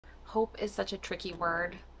Hope is such a tricky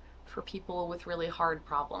word for people with really hard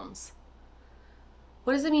problems.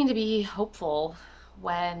 What does it mean to be hopeful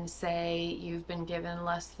when, say, you've been given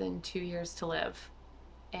less than 2 years to live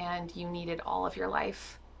and you needed all of your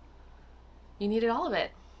life? You needed all of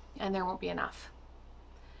it, and there won't be enough.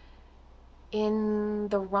 In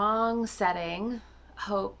the wrong setting,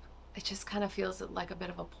 hope, it just kind of feels like a bit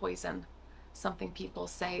of a poison. Something people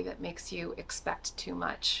say that makes you expect too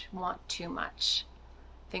much, want too much,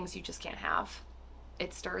 things you just can't have.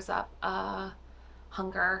 It stirs up a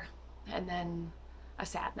hunger and then a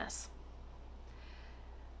sadness.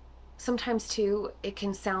 Sometimes, too, it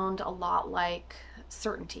can sound a lot like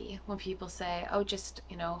certainty when people say, oh, just,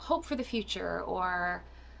 hope for the future, or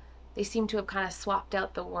they seem to have kind of swapped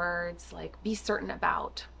out the words like be certain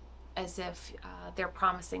about, as if they're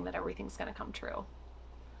promising that everything's going to come true.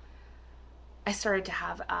 I started to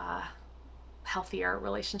have a healthier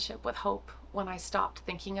relationship with hope when I stopped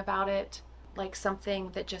thinking about it like something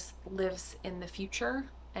that just lives in the future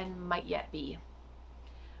and might yet be.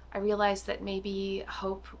 I realized that maybe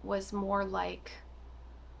hope was more like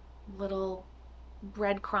little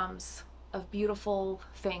breadcrumbs of beautiful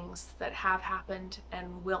things that have happened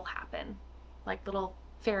and will happen, like little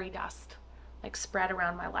fairy dust, like spread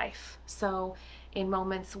around my life. So in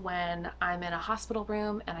moments when I'm in a hospital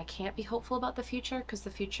room and I can't be hopeful about the future because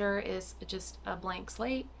the future is just a blank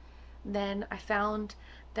slate, then I found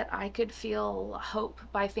that I could feel hope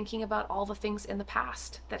by thinking about all the things in the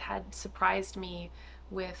past that had surprised me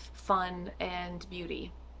with fun and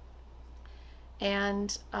beauty.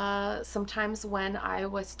 And sometimes when I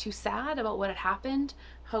was too sad about what had happened,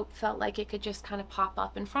 hope felt like it could just kind of pop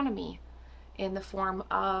up in front of me in the form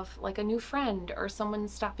of like a new friend or someone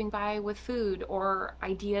stopping by with food or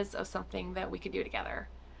ideas of something that we could do together.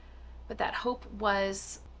 But that hope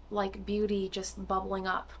was like beauty just bubbling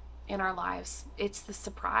up in our lives. It's the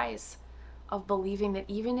surprise of believing that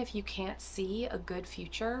even if you can't see a good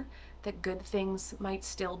future, that good things might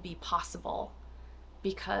still be possible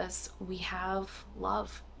because we have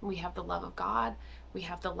love. We have the love of God. We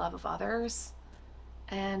have the love of others.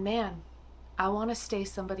 And man, I want to stay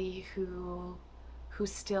somebody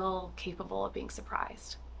who's still capable of being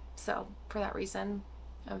surprised. So for that reason,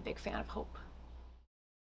 I'm a big fan of hope.